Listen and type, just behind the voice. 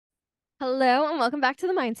Hello and welcome back to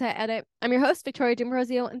the Mindset Edit. I'm your host, Victoria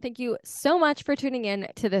D'Ambrosio, and thank you so much for tuning in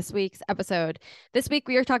to this week's episode. This week,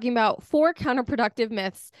 we are talking about 4 counterproductive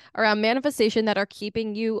myths around manifestation that are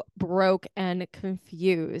keeping you broke and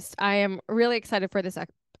confused. I am really excited for this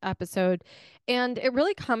episode, and it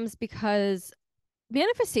really comes because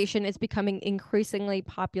manifestation is becoming increasingly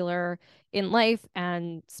popular in life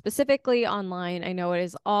and specifically online. I know it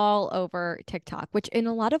is all over TikTok, which in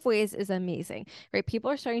a lot of ways is amazing, right? People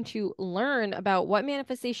are starting to learn about what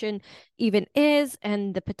manifestation even is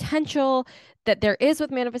and the potential that there is with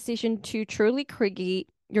manifestation to truly create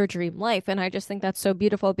your dream life. And I just think that's so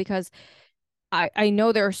beautiful because I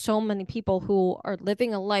know there are so many people who are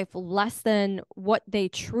living a life less than what they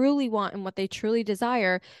truly want and what they truly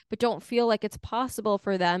desire, but don't feel like it's possible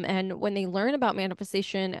for them. And when they learn about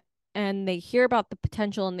manifestation and they hear about the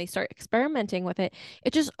potential and they start experimenting with it,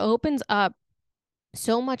 it just opens up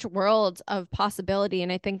so much worlds of possibility.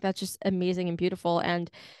 And I think that's just amazing and beautiful. And,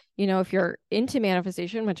 if you're into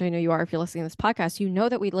manifestation, which I know you are if you're listening to this podcast, you know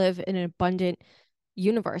that we live in an abundant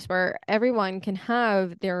universe where everyone can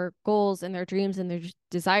have their goals and their dreams and their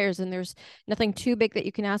desires, and there's nothing too big that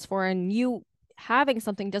you can ask for, and you having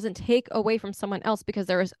something doesn't take away from someone else because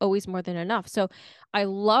there is always more than enough. So I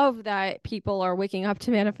love that people are waking up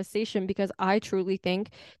to manifestation because I truly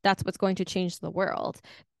think that's what's going to change the world.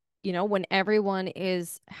 When everyone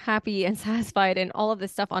is happy and satisfied and all of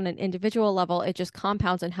this stuff on an individual level, it just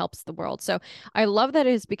compounds and helps the world. So I love that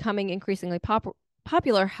it is becoming increasingly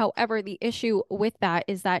popular. However, the issue with that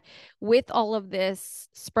is that with all of this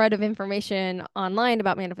spread of information online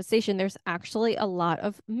about manifestation, there's actually a lot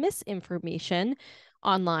of misinformation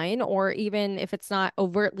online, or even if it's not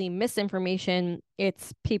overtly misinformation,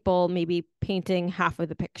 it's people maybe painting half of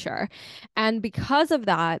the picture. And because of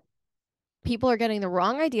that, people are getting the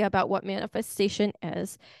wrong idea about what manifestation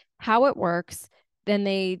is, how it works. Then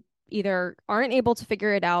they either aren't able to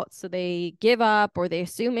figure it out, so they give up, or they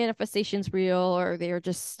assume manifestation's real, or they are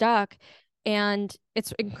just stuck. And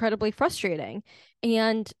it's incredibly frustrating.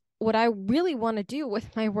 And what I really want to do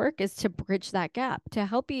with my work is to bridge that gap, to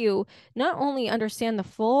help you not only understand the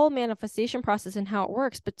full manifestation process and how it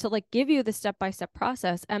works, but to give you the step-by-step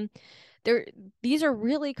process. And there, these are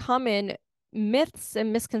really common myths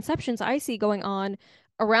and misconceptions I see going on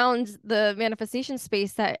around the manifestation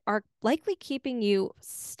space that are likely keeping you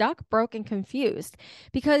stuck, broke, and confused.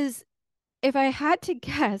 Because if I had to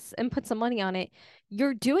guess and put some money on it,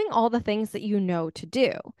 you're doing all the things that you know to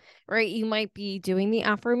do, right? You might be doing the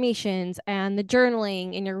affirmations and the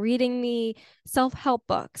journaling, and you're reading the self-help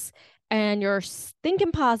books, and you're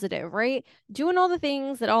thinking positive, right? Doing all the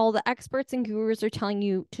things that all the experts and gurus are telling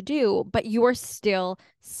you to do, but you are still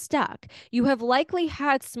stuck. You have likely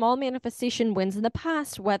had small manifestation wins in the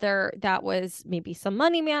past, whether that was maybe some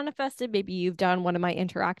money manifested, maybe you've done one of my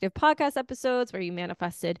interactive podcast episodes where you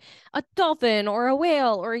manifested a dolphin or a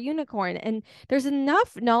whale or a unicorn. And there's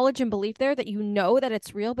enough knowledge and belief there that you know that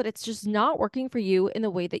it's real, but it's just not working for you in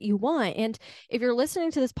the way that you want. And if you're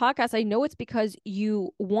listening to this podcast, I know it's because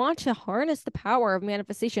you want to harness the power of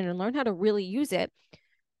manifestation and learn how to really use it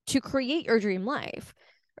to create your dream life,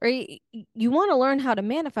 right? You want to learn how to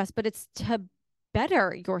manifest, but it's to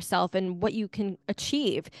better yourself and what you can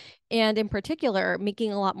achieve. And in particular,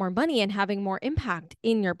 making a lot more money and having more impact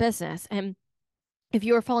in your business. And if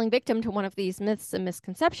you are falling victim to one of these myths and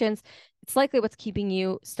misconceptions, it's likely what's keeping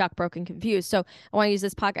you stuck, broken, confused. So I want to use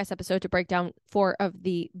this podcast episode to break down 4 of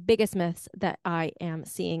the biggest myths that I am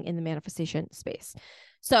seeing in the manifestation space.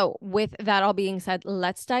 So with that all being said,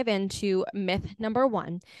 let's dive into myth number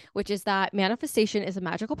 1, which is that manifestation is a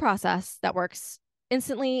magical process that works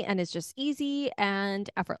instantly and is just easy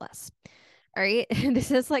and effortless. All right.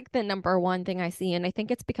 This is the number 1 thing I see. And I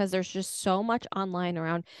think it's because there's just so much online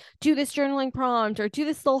around do this journaling prompt or do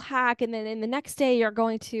this little hack. And then in the next day, you're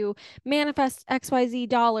going to manifest XYZ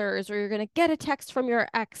dollars, or you're going to get a text from your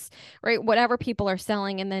ex, right? Whatever people are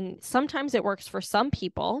selling. And then sometimes it works for some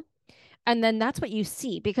people. And then that's what you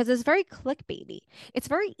see because it's very clickbaity. It's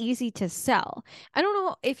very easy to sell. I don't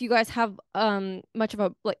know if you guys have much of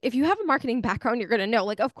a if you have a marketing background, you're gonna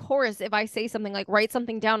know. Of course, if I say something like write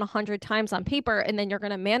something down 100 times on paper and then you're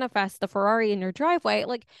gonna manifest the Ferrari in your driveway,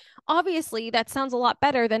 obviously that sounds a lot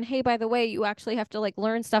better than, hey, by the way, you actually have to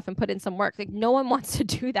learn stuff and put in some work. No one wants to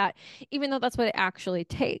do that, even though that's what it actually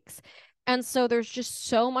takes. And so there's just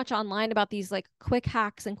so much online about these quick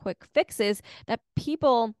hacks and quick fixes that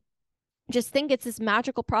people just think it's this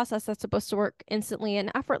magical process that's supposed to work instantly and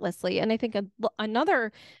effortlessly. And I think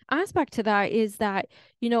another aspect to that is that,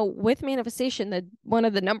 with manifestation, one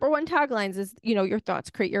of the number 1 taglines is, your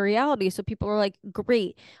thoughts create your reality. So people are like,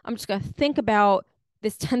 great, I'm just going to think about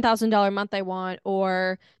this $10,000 month I want,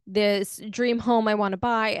 or this dream home I want to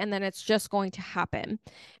buy, and then it's just going to happen.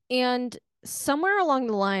 And somewhere along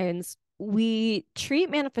the lines, we treat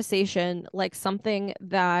manifestation like something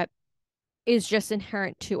that is just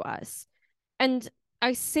inherent to us. And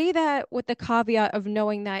I say that with the caveat of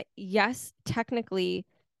knowing that, yes, technically,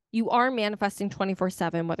 you are manifesting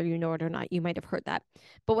 24/7, whether you know it or not. You might have heard that.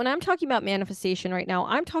 But when I'm talking about manifestation right now,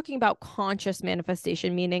 I'm talking about conscious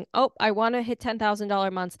manifestation, meaning, oh, I want to hit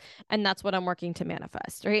 $10,000 months, and that's what I'm working to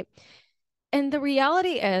manifest, right? And the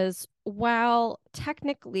reality is, while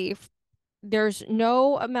technically there's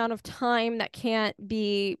no amount of time that can't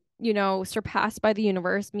be, surpassed by the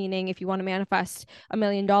universe, meaning if you want to manifest $1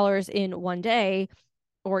 million in one day,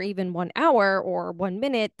 or even 1 hour or 1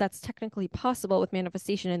 minute, that's technically possible with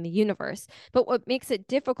manifestation in the universe. But what makes it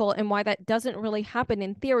difficult and why that doesn't really happen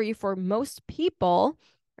in theory for most people,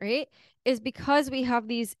 right, is because we have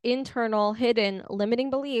these internal, hidden,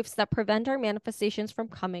 limiting beliefs that prevent our manifestations from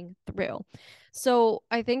coming through. So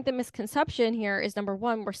I think the misconception here is, number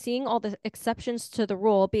one, we're seeing all the exceptions to the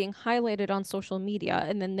rule being highlighted on social media.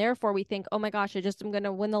 And then therefore we think, oh my gosh, I'm going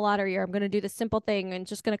to win the lottery, or I'm going to do this simple thing and it's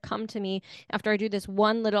just going to come to me after I do this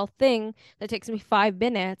one little thing that takes me 5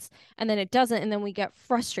 minutes, and then it doesn't. And then we get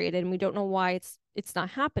frustrated and we don't know why it's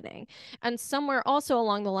not happening. And somewhere also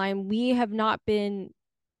along the line, we have not been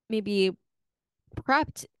maybe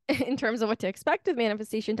prepped in terms of what to expect with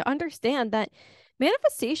manifestation, to understand that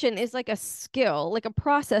manifestation is like a skill, like a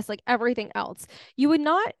process, like everything else. You would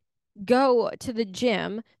not go to the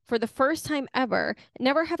gym for the first time ever,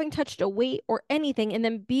 never having touched a weight or anything, and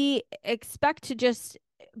then expect to just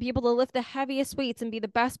be able to lift the heaviest weights and be the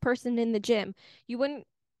best person in the gym. You wouldn't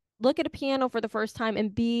look at a piano for the first time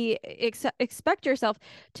and expect yourself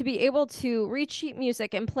to be able to read sheet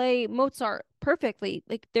music and play Mozart perfectly.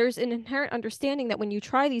 Like, there's an inherent understanding that when you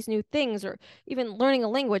try these new things, or even learning a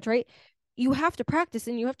language, right, you have to practice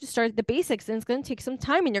and you have to start at the basics, and it's going to take some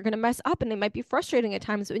time and you're going to mess up, and it might be frustrating at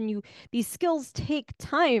times when these skills take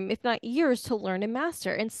time, if not years, to learn and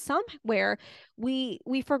master. And somewhere we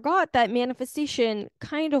forgot that manifestation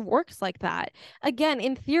kind of works like that. Again,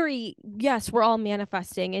 in theory, yes, we're all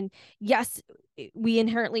manifesting, and yes, we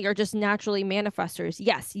inherently are just naturally manifestors.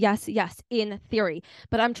 Yes, yes, yes, in theory.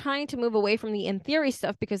 But I'm trying to move away from the in theory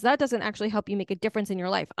stuff, because that doesn't actually help you make a difference in your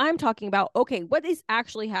life. I'm talking about, okay, what is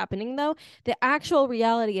actually happening though? The actual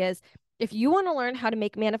reality is, if you want to learn how to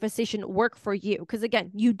make manifestation work for you, because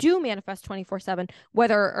again, you do manifest 24/7,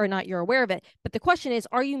 whether or not you're aware of it. But the question is,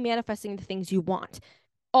 are you manifesting the things you want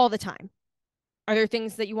all the time? Are there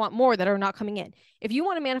things that you want more that are not coming in? If you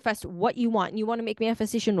want to manifest what you want and you want to make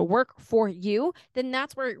manifestation work for you, then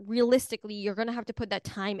that's where realistically you're going to have to put that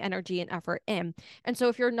time, energy, and effort in. And so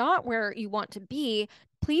if you're not where you want to be,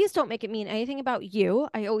 please don't make it mean anything about you.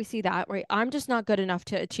 I always see that, right? I'm just not good enough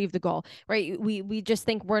to achieve the goal, right? We just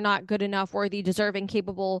think we're not good enough, worthy, deserving,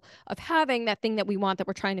 capable of having that thing that we want, that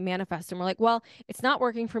we're trying to manifest. And we're like, well, it's not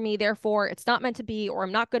working for me, therefore it's not meant to be, or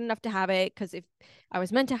I'm not good enough to have it, because if I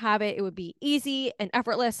was meant to have it, it would be easy and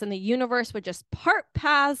effortless, and the universe would just part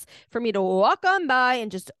paths for me to walk on by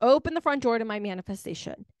and just open the front door to my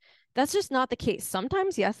manifestation. That's just not the case.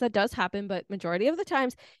 Sometimes, yes, that does happen, but majority of the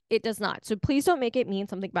times it does not. So please don't make it mean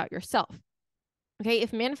something about yourself. Okay,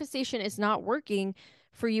 if manifestation is not working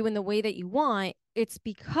for you in the way that you want, it's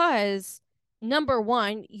because, number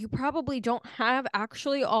one, you probably don't have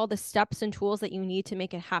actually all the steps and tools that you need to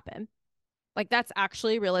make it happen. Like, that's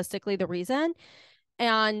actually realistically the reason.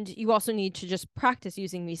 And you also need to just practice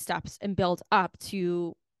using these steps and build up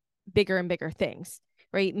to bigger and bigger things,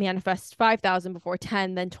 right? Manifest 5,000 before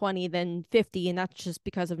 10, then 20, then 50. And that's just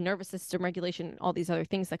because of nervous system regulation and all these other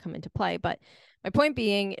things that come into play. But my point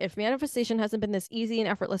being, if manifestation hasn't been this easy and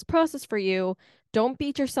effortless process for you, don't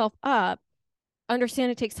beat yourself up.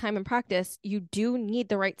 Understand it takes time and practice. You do need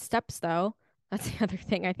the right steps, though. That's the other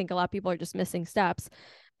thing. I think a lot of people are just missing steps.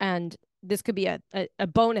 And this could be a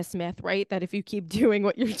bonus myth, right? That if you keep doing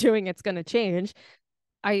what you're doing, it's going to change.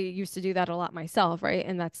 I used to do that a lot myself, right?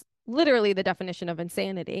 And that's literally the definition of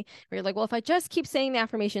insanity, where you're like, well, if I just keep saying the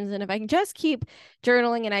affirmations, and if I can just keep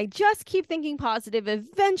journaling, and I just keep thinking positive,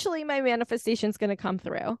 eventually my manifestation's going to come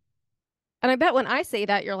through. And I bet when I say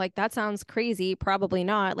that, you're like, that sounds crazy. Probably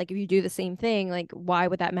not. Like, if you do the same thing, like, why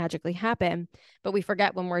would that magically happen? But we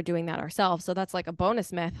forget when we're doing that ourselves. So that's like a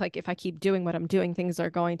bonus myth. Like, if I keep doing what I'm doing, things are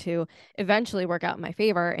going to eventually work out in my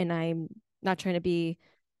favor. And I'm not trying to be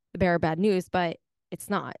the bearer of bad news, but it's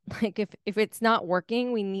not. Like, if it's not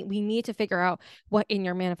working, we need to figure out what in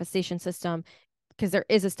your manifestation system, because there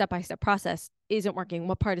is a step-by-step process, isn't working.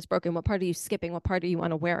 What part is broken? What part are you skipping? What part are you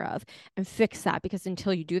unaware of? And fix that, because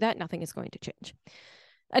until you do that, nothing is going to change.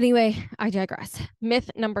 Anyway, I digress. Myth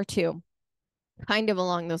number 2, kind of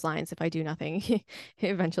along those lines. If I do nothing,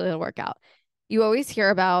 eventually it'll work out. You always hear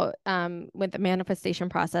about with the manifestation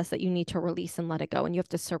process that you need to release and let it go, and you have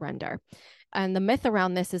to surrender. And the myth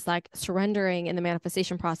around this is like surrendering in the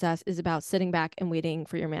manifestation process is about sitting back and waiting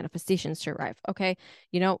for your manifestations to arrive. Okay.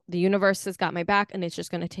 The universe has got my back and it's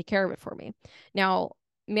just going to take care of it for me. Now,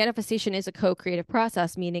 manifestation is a co-creative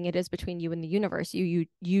process, meaning it is between you and the universe. You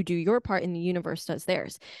do your part and the universe does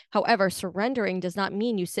theirs. However, surrendering does not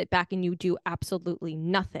mean you sit back and you do absolutely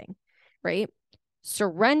nothing, right?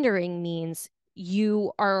 Surrendering means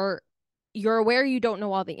you're aware you don't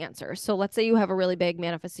know all the answers. So let's say you have a really big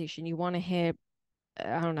manifestation. You want to hit,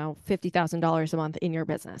 I don't know, $50,000 a month in your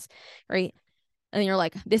business, right? And you're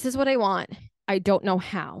like, this is what I want. I don't know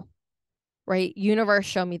how, right? Universe,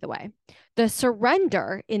 show me the way. The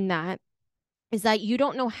surrender in that is that you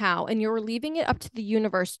don't know how, and you're leaving it up to the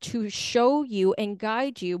universe to show you and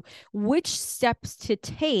guide you which steps to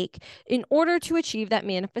take in order to achieve that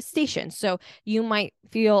manifestation. So you might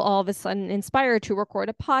feel all of a sudden inspired to record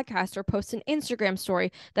a podcast or post an Instagram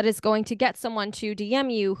story that is going to get someone to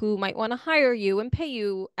DM you who might want to hire you and pay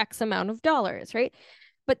you X amount of dollars, right?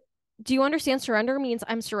 But do you understand? Surrender means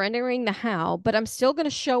I'm surrendering the how, but I'm still going to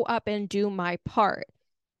show up and do my part.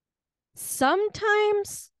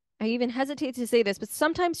 Sometimes, I even hesitate to say this, but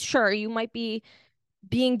sometimes, sure, you might be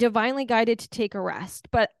being divinely guided to take a rest.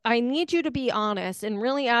 But I need you to be honest and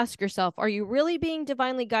really ask yourself, are you really being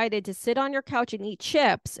divinely guided to sit on your couch and eat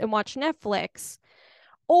chips and watch Netflix?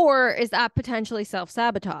 Or is that potentially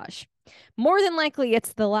self-sabotage? More than likely,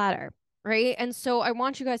 it's the latter, right? And so I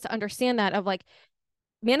want you guys to understand that of like,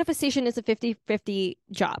 manifestation is a 50-50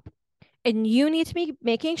 job. And you need to be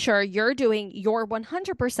making sure you're doing your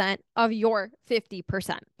 100% of your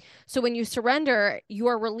 50%. So when you surrender, you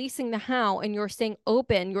are releasing the how and you're staying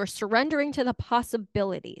open. You're surrendering to the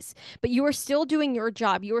possibilities, but you are still doing your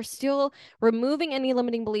job. You are still removing any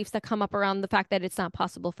limiting beliefs that come up around the fact that it's not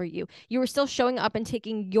possible for you. You are still showing up and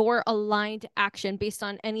taking your aligned action based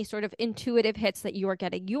on any sort of intuitive hits that you are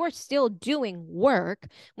getting. You are still doing work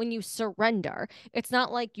when you surrender. It's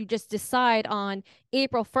not like you just decide on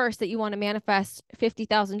April 1st that you want to manifest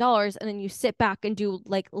 $50,000 and then you sit back and do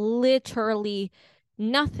like literally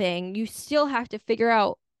nothing. You still have to figure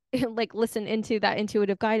out, like, listen into that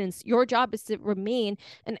intuitive guidance. Your job is to remain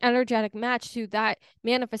an energetic match to that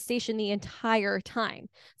manifestation the entire time.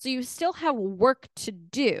 So you still have work to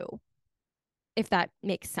do, if that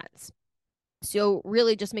makes sense. So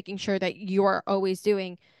really just making sure that you're always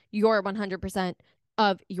doing your 100%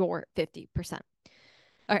 of your 50%.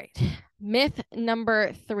 All right. Myth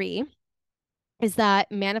number 3 is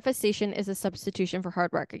that manifestation is a substitution for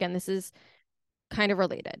hard work. Again, this is kind of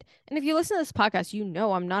related. And if you listen to this podcast, you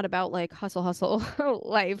know I'm not about like hustle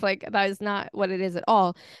life. Like that is not what it is at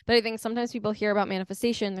all. But I think sometimes people hear about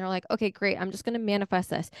manifestation, they're like, okay, great, I'm just going to manifest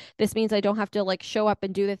this. This means I don't have to like show up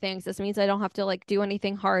and do the things. This means I don't have to like do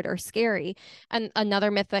anything hard or scary. And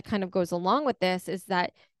another myth that kind of goes along with this is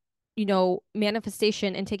that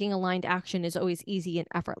manifestation and taking aligned action is always easy and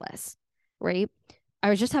effortless, right? I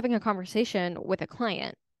was just having a conversation with a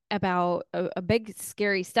client about a big,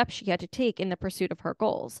 scary step she had to take in the pursuit of her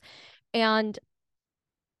goals. And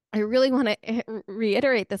I really want to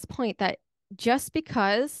reiterate this point that just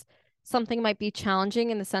because something might be challenging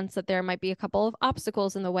in the sense that there might be a couple of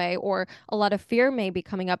obstacles in the way or a lot of fear may be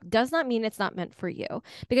coming up does not mean it's not meant for you.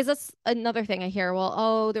 Because that's another thing I hear. Well,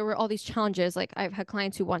 oh, there were all these challenges. Like I've had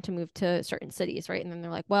clients who want to move to certain cities, right? And then they're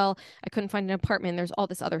like, well, I couldn't find an apartment. There's all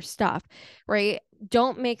this other stuff, right?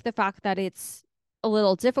 Don't make the fact that it's a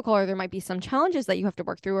little difficult or there might be some challenges that you have to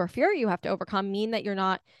work through or fear you have to overcome mean that you're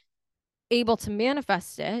not able to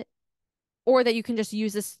manifest it, or that you can just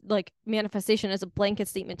use this like manifestation as a blanket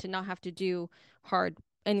statement to not have to do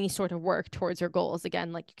any sort of work towards your goals.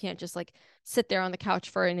 Again, like you can't just like sit there on the couch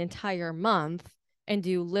for an entire month and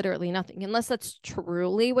do literally nothing unless that's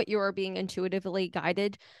truly what you are being intuitively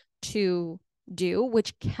guided to do,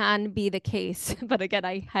 which can be the case. But again,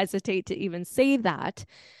 I hesitate to even say that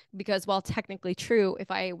because while technically true,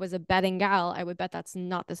 if I was a betting gal, I would bet that's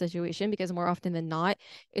not the situation because more often than not,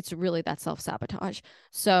 it's really that self-sabotage.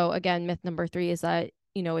 So again, myth number 3 is that,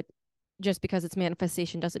 just because it's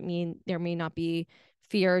manifestation doesn't mean there may not be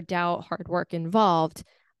fear, doubt, hard work involved.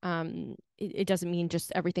 It doesn't mean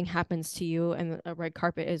just everything happens to you and a red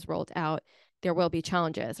carpet is rolled out. There will be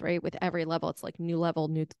challenges, right? With every level, it's like new level,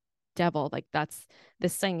 new devil. Like that's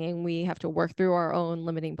this saying, we have to work through our own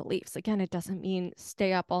limiting beliefs. Again, it doesn't mean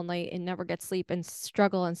stay up all night and never get sleep and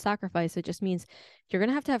struggle and sacrifice. It just means you're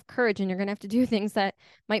going to have courage, and you're going to have to do things that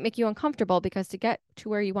might make you uncomfortable, because to get to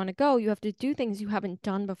where you want to go, you have to do things you haven't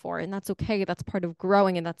done before. And that's okay. That's part of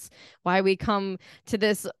growing. And that's why we come to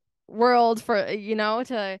this world for,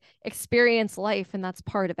 to experience life. And that's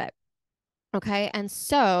part of it. Okay. And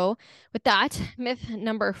so with that, myth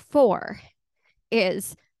number 4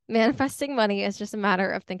 is manifesting money is just a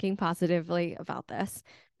matter of thinking positively about this.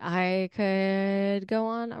 I could go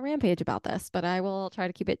on a rampage about this, but I will try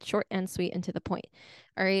to keep it short and sweet and to the point.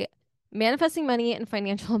 All right. Manifesting money and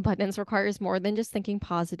financial abundance requires more than just thinking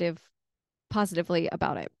positively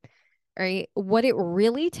about it. All right. What it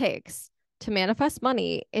really takes to manifest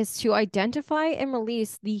money is to identify and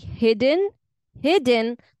release the hidden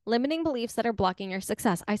limiting beliefs that are blocking your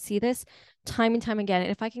success. I see this time and time again. And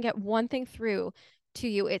if I can get one thing through to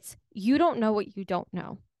you, it's you don't know what you don't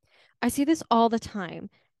know. I see this all the time.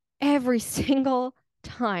 Every single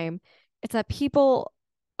time. It's that people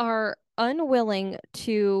are unwilling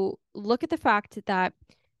to look at the fact that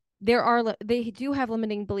they do have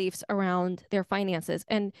limiting beliefs around their finances.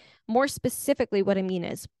 And more specifically, what I mean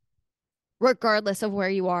is, regardless of where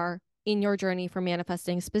you are in your journey for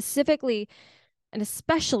manifesting, specifically and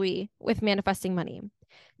especially with manifesting money,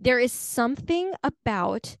 there is something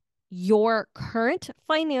about your current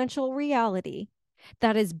financial reality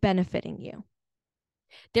that is benefiting you.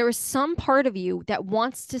 There is some part of you that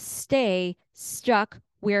wants to stay stuck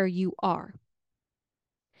where you are.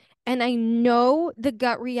 And I know the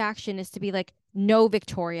gut reaction is to be like, no,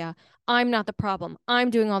 Victoria, I'm not the problem. I'm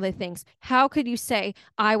doing all the things. How could you say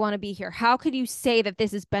I want to be here? How could you say that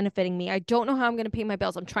this is benefiting me? I don't know how I'm going to pay my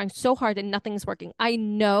bills. I'm trying so hard and nothing's working. I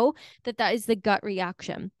know that that is the gut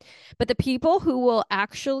reaction. But the people who will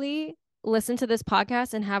actually listen to this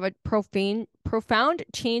podcast and have a profound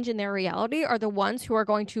change in their reality are the ones who are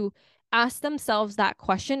going to ask themselves that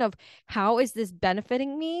question of, how is this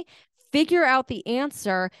benefiting me? Figure out the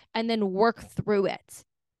answer and then work through it.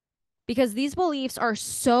 Because these beliefs are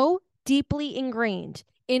so deeply ingrained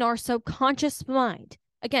in our subconscious mind.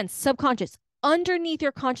 Again, subconscious, underneath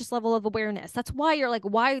your conscious level of awareness. That's why you're like,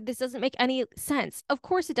 why this doesn't make any sense. Of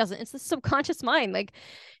course it doesn't. It's the subconscious mind. Like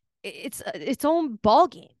it's its own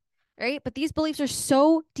ballgame. Right? But these beliefs are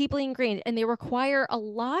so deeply ingrained, and they require a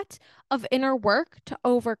lot of inner work to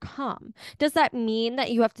overcome. Does that mean that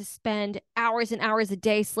you have to spend hours and hours a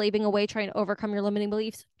day slaving away trying to overcome your limiting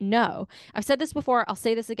beliefs? No. I've said this before. I'll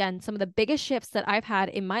say this again. Some of the biggest shifts that I've had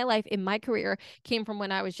in my life, in my career, came from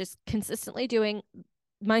when I was just consistently doing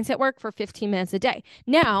mindset work for 15 minutes a day.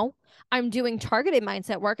 Now I'm doing targeted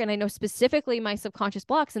mindset work, and I know specifically my subconscious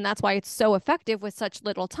blocks, and that's why it's so effective with such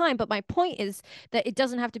little time. But my point is that it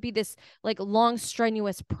doesn't have to be this like long,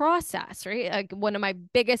 strenuous process, right? Like one of my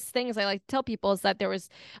biggest things I like to tell people is that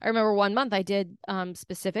I remember one month I did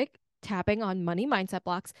specific tapping on money mindset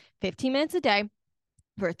blocks, 15 minutes a day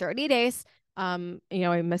for 30 days. I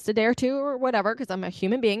missed a day or two or whatever because I'm a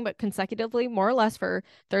human being, but consecutively, more or less, for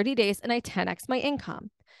 30 days, and I 10x my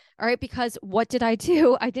income. All right, because what did I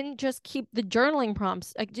do? I didn't just keep the journaling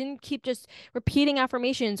prompts. I didn't keep just repeating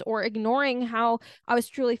affirmations or ignoring how I was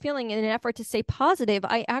truly feeling in an effort to stay positive.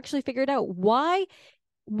 I actually figured out what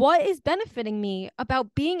is benefiting me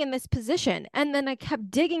about being in this position. And then I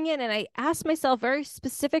kept digging in, and I asked myself very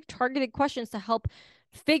specific, targeted questions to help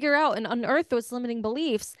figure out and unearth those limiting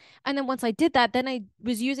beliefs. And then once I did that, then I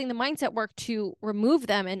was using the mindset work to remove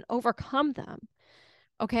them and overcome them.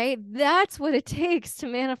 Okay, that's what it takes to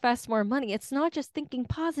manifest more money. It's not just thinking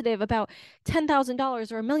positive about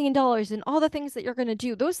 $10,000 or $1 million and all the things that you're going to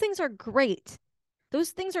do. Those things are great. Those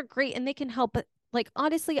things are great and they can help. But like,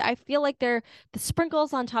 honestly, I feel like they're the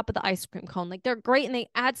sprinkles on top of the ice cream cone. Like, they're great and they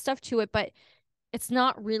add stuff to it, but it's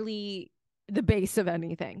not really the base of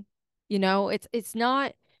anything. It's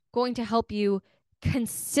not going to help you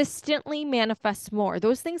consistently manifest more.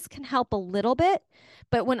 Those things can help a little bit,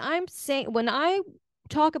 but when I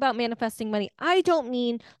talk about manifesting money, I don't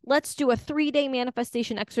mean let's do a 3-day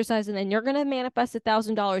manifestation exercise and then you're going to manifest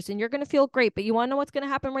 $1,000 and you're going to feel great. But you want to know what's going to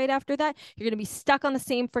happen right after that? You're going to be stuck on the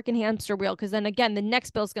same freaking hamster wheel, because then again, the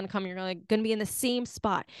next bill is going to come. You're going to be in the same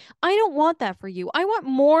spot. I don't want that for you. I want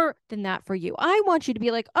more than that for you. I want you to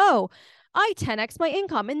be like, oh, I 10x my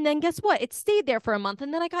income. And then guess what? It stayed there for a month.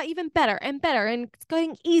 And then I got even better and better. And it's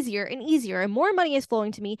getting easier and easier. And more money is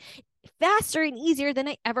flowing to me faster and easier than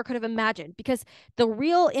I ever could have imagined, because the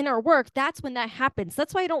real inner work, that's when that happens.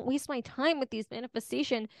 That's why I don't waste my time with these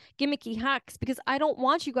manifestation gimmicky hacks, because I don't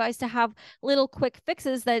want you guys to have little quick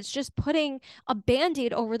fixes that's just putting a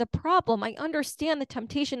band-aid over the problem. I understand the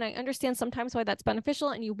temptation. I understand sometimes why that's beneficial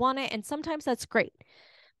and you want it, and sometimes that's great.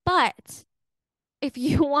 But if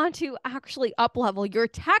you want to actually up-level your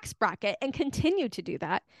tax bracket and continue to do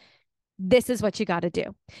that, this is what you got to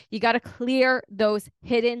do. You got to clear those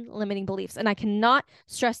hidden limiting beliefs. And I cannot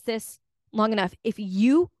stress this long enough. If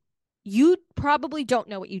you probably don't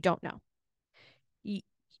know what you don't know.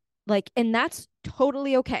 And that's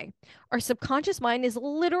totally okay. Our subconscious mind is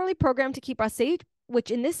literally programmed to keep us safe,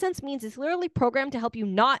 which in this sense means it's literally programmed to help you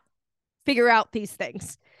not figure out these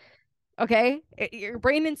things. Okay? Your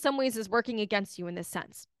brain in some ways is working against you in this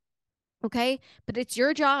sense. Okay? But it's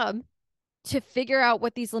your job to figure out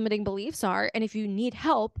what these limiting beliefs are. And if you need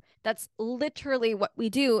help, that's literally what we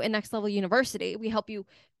do in Next Level University. We help you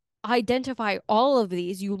identify all of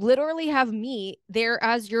these. You literally have me there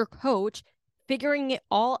as your coach, figuring it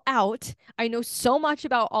all out. I know so much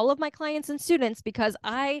about all of my clients and students because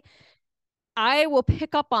I will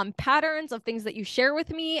pick up on patterns of things that you share with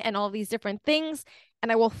me and all these different things,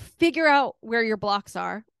 and I will figure out where your blocks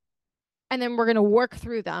are. And then we're going to work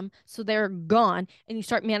through them so they're gone and you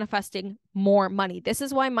start manifesting more money. This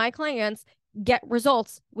is why my clients get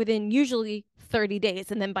results within usually 30 days.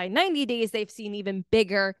 And then by 90 days, they've seen even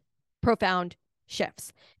bigger, profound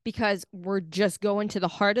shifts, because we're just going to the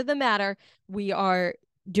heart of the matter. We are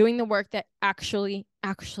doing the work that actually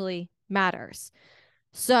matters.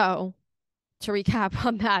 So to recap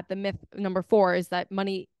on that, the myth number 4 is that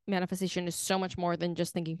money manifestation is so much more than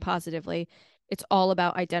just thinking positively. It's all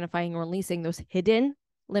about identifying and releasing those hidden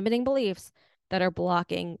limiting beliefs that are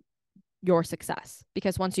blocking your success.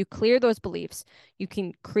 Because once you clear those beliefs, you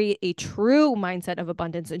can create a true mindset of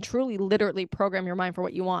abundance and truly, literally program your mind for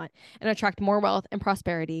what you want and attract more wealth and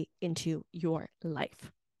prosperity into your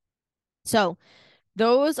life. So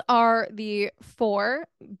those are the 4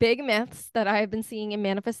 big myths that I've been seeing in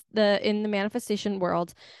the manifestation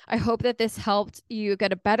world. I hope that this helped you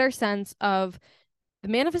get a better sense of the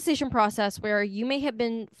manifestation process, where you may have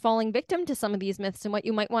been falling victim to some of these myths, and what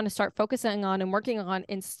you might want to start focusing on and working on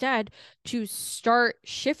instead to start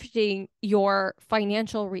shifting your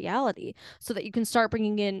financial reality so that you can start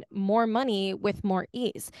bringing in more money with more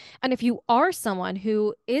ease. And if you are someone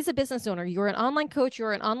who is a business owner, you're an online coach,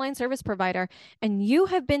 you're an online service provider, and you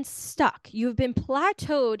have been stuck, you've been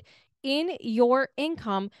plateaued in your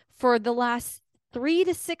income for the last 3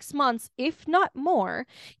 to 6 months, if not more,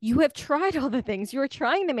 you have tried all the things. You are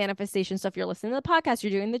trying the manifestation stuff. You're listening to the podcast.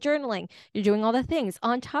 You're doing the journaling. You're doing all the things.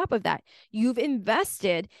 On top of that, you've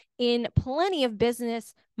invested in plenty of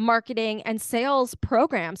business, marketing, and sales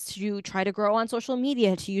programs to try to grow on social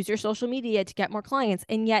media, to use your social media to get more clients.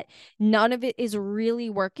 And yet none of it is really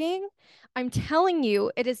working. I'm telling you,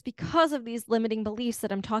 it is because of these limiting beliefs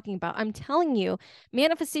that I'm talking about. I'm telling you,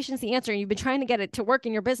 manifestation is the answer. You've been trying to get it to work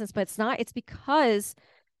in your business, but it's not. It's because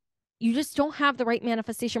you just don't have the right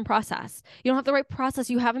manifestation process. You don't have the right process.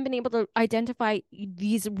 You haven't been able to identify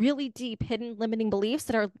these really deep hidden limiting beliefs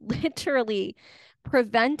that are literally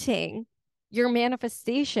preventing your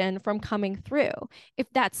manifestation from coming through.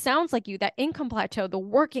 If that sounds like you, that income plateau, the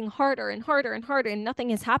working harder and harder and harder and nothing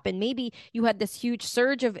has happened, maybe you had this huge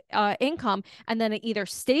surge of income and then it either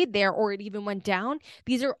stayed there or it even went down.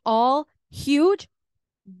 These are all huge,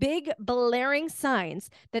 big, blaring signs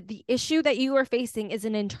that the issue that you are facing is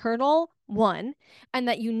an internal one and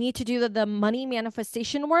that you need to do the money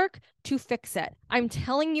manifestation work to fix it. I'm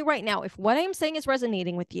telling you right now, if what I'm saying is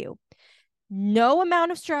resonating with you, no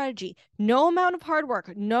amount of strategy, no amount of hard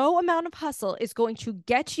work, no amount of hustle is going to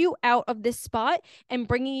get you out of this spot and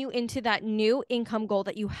bringing you into that new income goal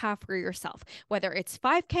that you have for yourself, whether it's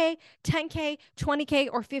 5K, 10K, 20K,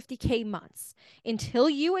 or 50K months. Until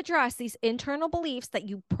you address these internal beliefs that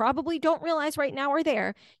you probably don't realize right now are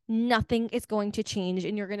there, nothing is going to change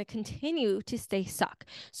and you're going to continue to stay stuck.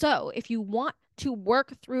 So if you want to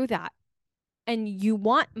work through that, and you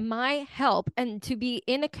want my help and to be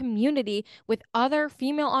in a community with other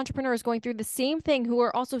female entrepreneurs going through the same thing who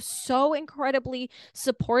are also so incredibly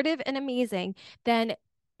supportive and amazing, then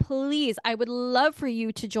please, I would love for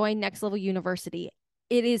you to join Next Level University.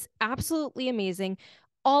 It is absolutely amazing.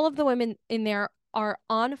 All of the women in there are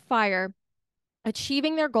on fire,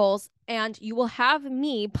 achieving their goals, and you will have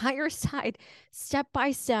me by your side, step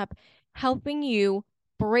by step, helping you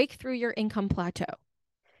break through your income plateau.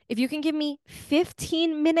 If you can give me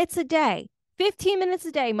 15 minutes a day,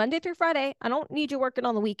 Monday through Friday, I don't need you working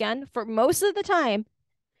on the weekend for most of the time,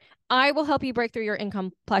 I will help you break through your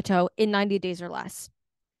income plateau in 90 days or less.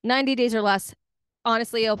 90 days or less.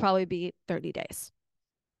 Honestly, it'll probably be 30 days.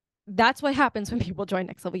 That's what happens when people join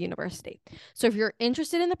Next Level University. So if you're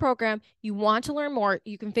interested in the program, you want to learn more,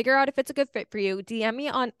 you can figure out if it's a good fit for you. DM me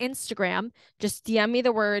on Instagram. Just DM me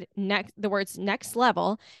the words next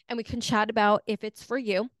level, and we can chat about if it's for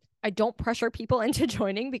you. I don't pressure people into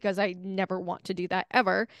joining because I never want to do that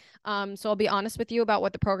ever. So I'll be honest with you about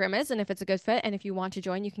what the program is and if it's a good fit. And if you want to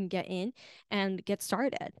join, you can get in and get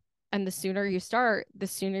started. And the sooner you start, the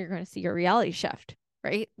sooner you're going to see your reality shift.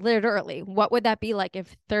 Right? Literally, what would that be like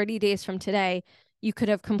if 30 days from today you could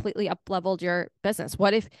have completely up leveled your business?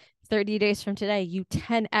 What if 30 days from today you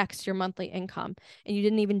 10x your monthly income and you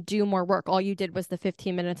didn't even do more work? All you did was the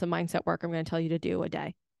 15 minutes of mindset work I'm going to tell you to do a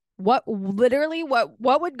day. What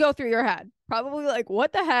would go through your head? Probably like,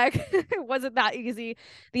 what the heck? Was it that easy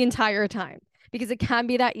the entire time? Because it can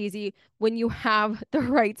be that easy when you have the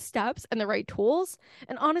right steps and the right tools.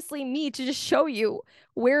 And honestly, me to just show you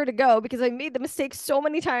where to go, because I made the mistake so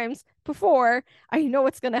many times before. I know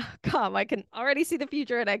it's going to come. I can already see the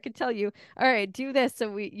future and I can tell you, all right, do this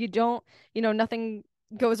so you don't, nothing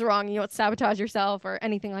goes wrong. You don't sabotage yourself or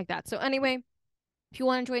anything like that. So anyway, if you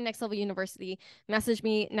want to join Next Level University, message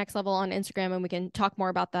me Next Level on Instagram and we can talk more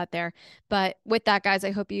about that there. But with that, guys,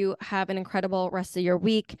 I hope you have an incredible rest of your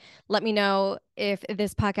week. Let me know if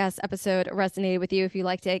this podcast episode resonated with you. If you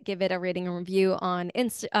liked it, give it a rating and review on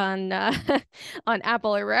on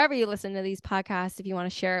Apple or wherever you listen to these podcasts. If you want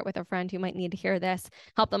to share it with a friend who might need to hear this,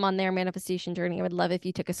 help them on their manifestation journey. I would love if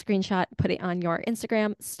you took a screenshot, put it on your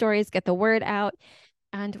Instagram stories, get the word out.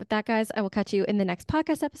 And with that, guys, I will catch you in the next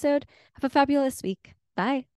podcast episode. Have a fabulous week. Bye.